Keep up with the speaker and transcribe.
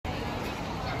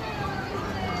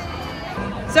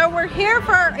So we're here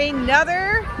for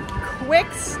another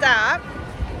quick stop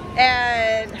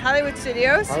at Hollywood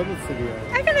Studios.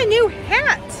 I got a new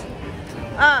hat.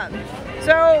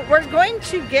 So we're going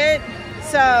to get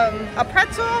a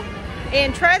pretzel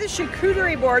and try the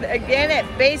charcuterie board again at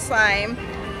Baseline,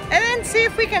 and then see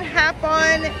if we can hop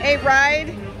on a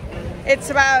ride. It's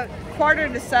about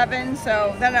 6:45,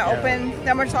 so then it opens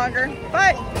that much longer.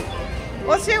 But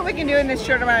we'll see what we can do in this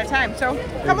short amount of time. So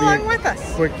come along with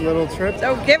us. Quick little trip.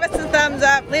 So give us a thumbs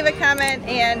up, leave a comment,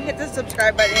 and hit the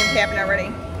subscribe button if you haven't already.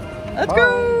 Let's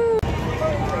go.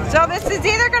 So this is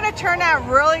either going to turn out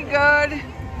really good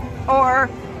or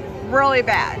really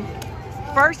bad.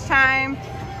 First time,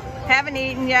 haven't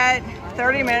eaten yet,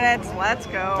 30 minutes, let's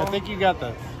go. I think you got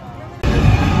this.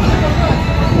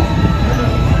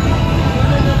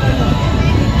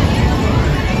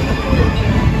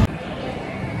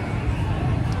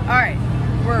 Alright,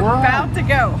 we're about to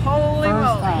go. Holy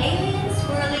moly. Alien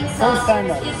Swirling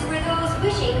Saucers is for those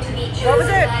wishing to be chosen. What was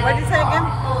it? What did you say again?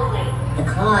 Only. The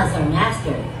claws are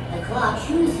master. The claw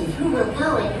chooses who will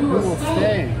go and who will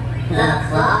stay. The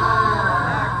claw.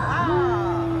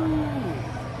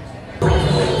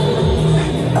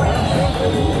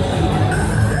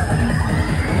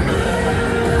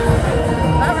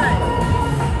 Alright,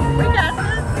 we got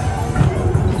this.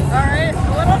 Alright, a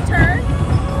little turn.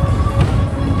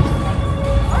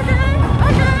 Okay,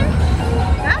 okay.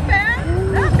 Not bad,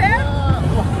 not bad.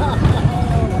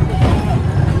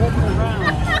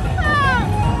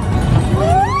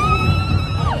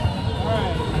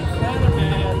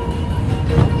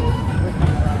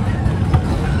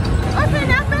 Okay,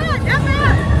 not bad, not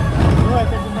bad. Oh, I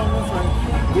think we're going this way.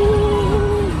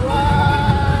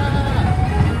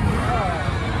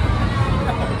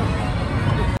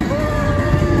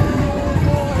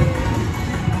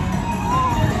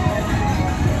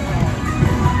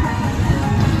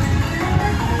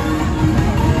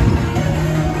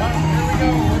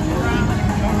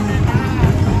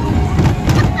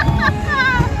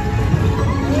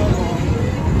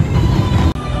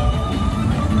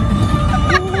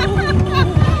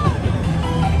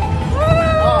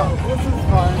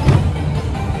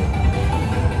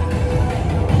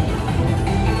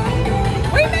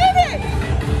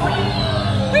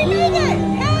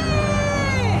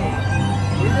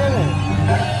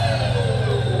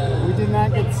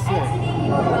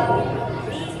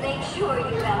 Please make sure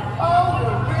you have all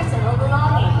your personal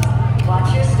belongings. Watch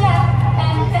your step,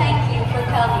 and thank you for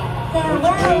coming.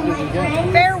 Farewell, my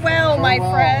friends. Farewell, my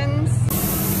friends.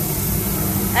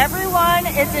 Everyone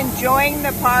is enjoying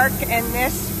the park, and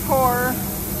this poor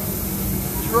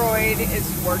droid is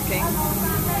working.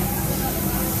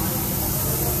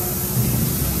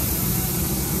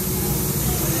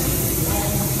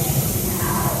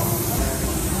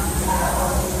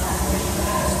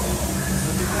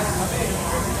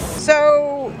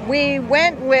 So we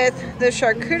went with the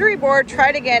charcuterie board,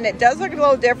 tried again. It does look a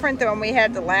little different than when we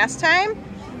had the last time.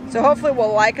 So hopefully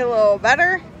we'll like it a little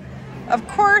better. Of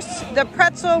course, the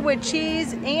pretzel with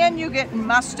cheese, and you get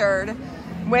mustard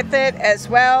with it as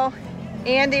well.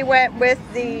 Andy went with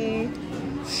the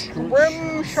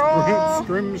Scrimshaw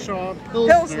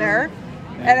Pilsner.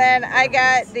 And then I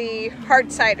got the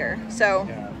hard cider. So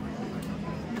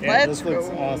let's go. This looks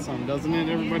awesome, doesn't it,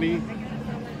 everybody?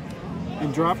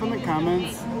 And drop in the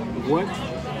comments, what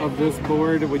of this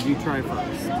board would you try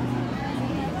first?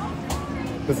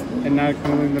 And not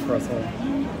including the pretzel.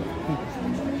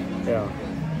 Yeah,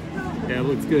 it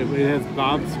looks good. It has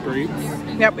Bob's grapes.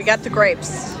 Yep, we got the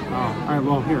grapes. Oh, all right,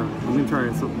 well, here, let me try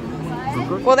it. So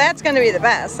good? Well, that's going to be the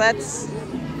best. That's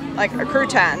like a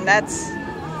crouton. That's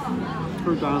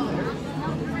Crouton.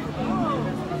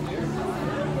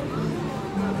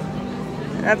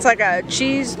 That's like a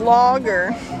cheese log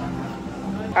or...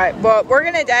 All right, well, we're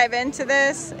going to dive into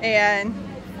this and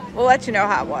we'll let you know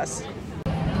how it was.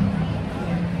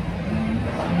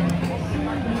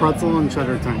 Pretzel and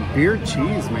cheddar time. Beer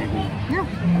cheese, maybe. Yeah.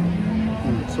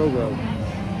 So good.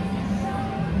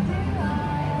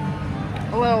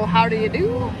 A little how do you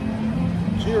do?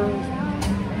 Cheers.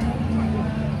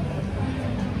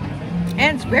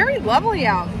 And it's very lovely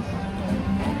out.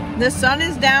 The sun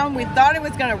is down. We thought it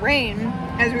was going to rain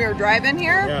as we were driving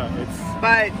here. Yeah, it's...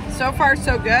 But so far,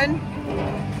 so good.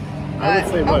 I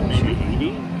would say, what, maybe 80?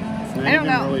 It's not I don't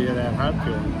know. really that hot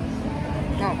to it.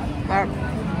 No.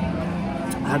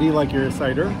 How do you like your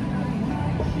cider?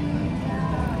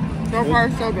 So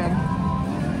far, so good.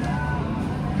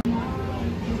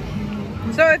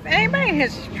 So if anybody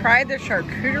has tried the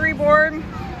charcuterie board,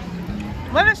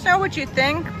 let us know what you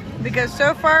think, because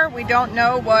so far we don't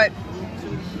know what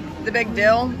the big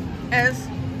deal is.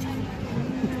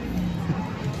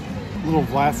 little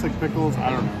Vlasic pickles. I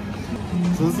don't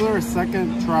know. So this is our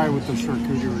second try with the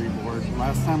charcuterie board.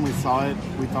 Last time we saw it,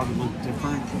 we thought it looked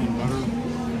different and better.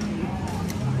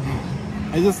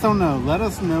 I just don't know. Let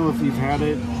us know if you've had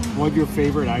it, what your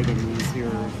favorite item is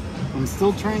here. I'm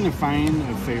still trying to find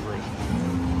a favorite.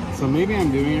 So maybe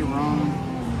I'm doing it wrong.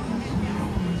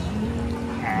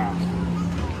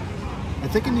 I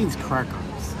think it needs crackers.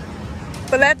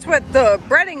 But that's what the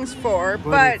breading's for,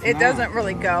 but it doesn't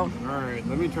really go. Alright,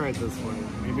 let me try it this way.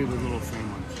 Maybe the little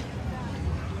sandwich.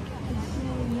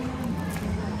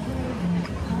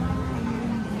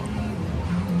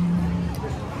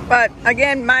 But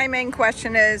again, my main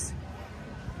question is,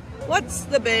 what's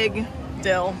the big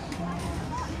deal?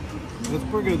 Let's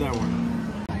pretty good that one.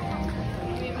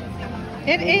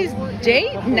 It is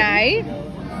date night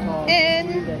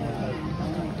in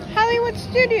Hollywood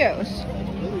Studios.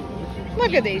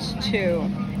 Look at these two.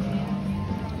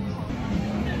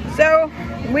 So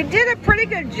we did a pretty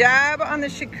good job on the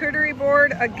charcuterie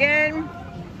board. Again,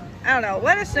 I don't know,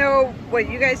 let us know what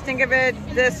you guys think of it.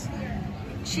 This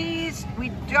cheese, we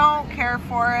don't care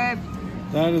for it.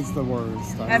 That is the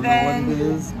worst. I don't know what it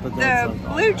is, but that's the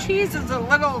blue cheese is a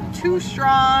little too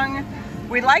strong.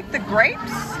 We like the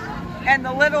grapes and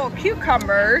the little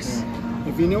cucumbers.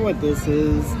 If you know what this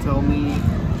is, tell me.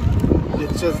 It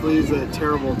just leaves a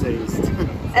terrible taste.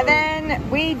 And then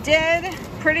we did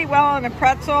pretty well on the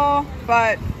pretzel,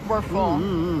 but we're full.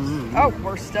 Oh,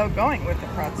 we're still going with the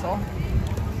pretzel.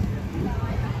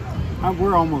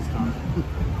 We're almost done.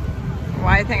 Well,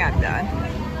 I think I'm done.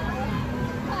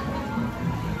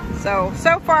 So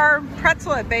far,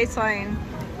 pretzel at baseline,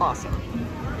 awesome.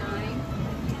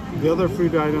 The other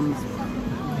food items,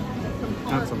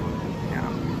 not so much.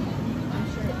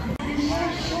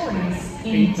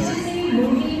 In Disney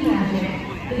Movie Magic,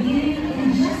 beginning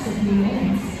in just a few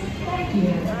minutes. Thank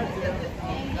you.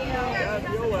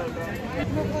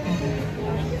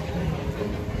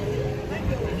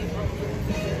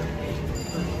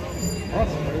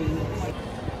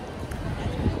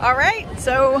 All right,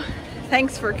 so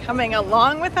thanks for coming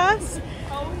along with us.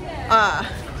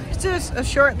 It's just a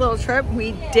short little trip.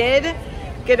 We did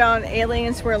get on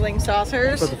Alien Swirling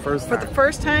Saucers for the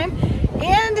first time.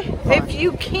 And if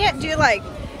you can't do like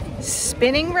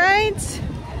spinning rides,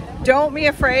 don't be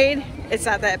afraid. It's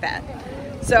not that bad.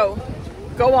 So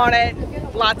go on it.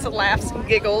 Lots of laughs and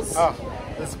giggles. Oh,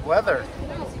 this weather.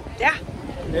 Yeah.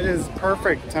 It is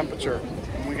perfect temperature.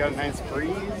 We got a nice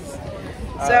breeze.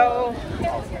 So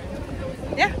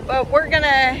yeah, but we're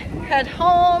gonna head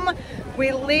home.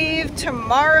 We leave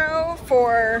tomorrow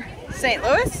for St.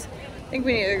 Louis. I think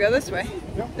we need to go this way.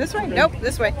 Yep. This way? Nope,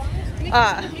 this way.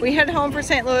 We head home for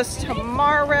St. Louis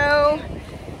tomorrow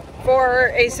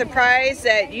for a surprise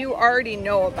that you already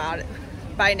know about it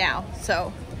by now.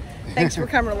 So thanks for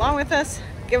coming along with us.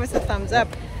 Give us a thumbs up.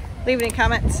 Leave any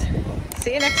comments.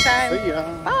 See you next time. See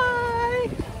ya. Bye.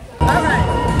 All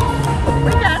right.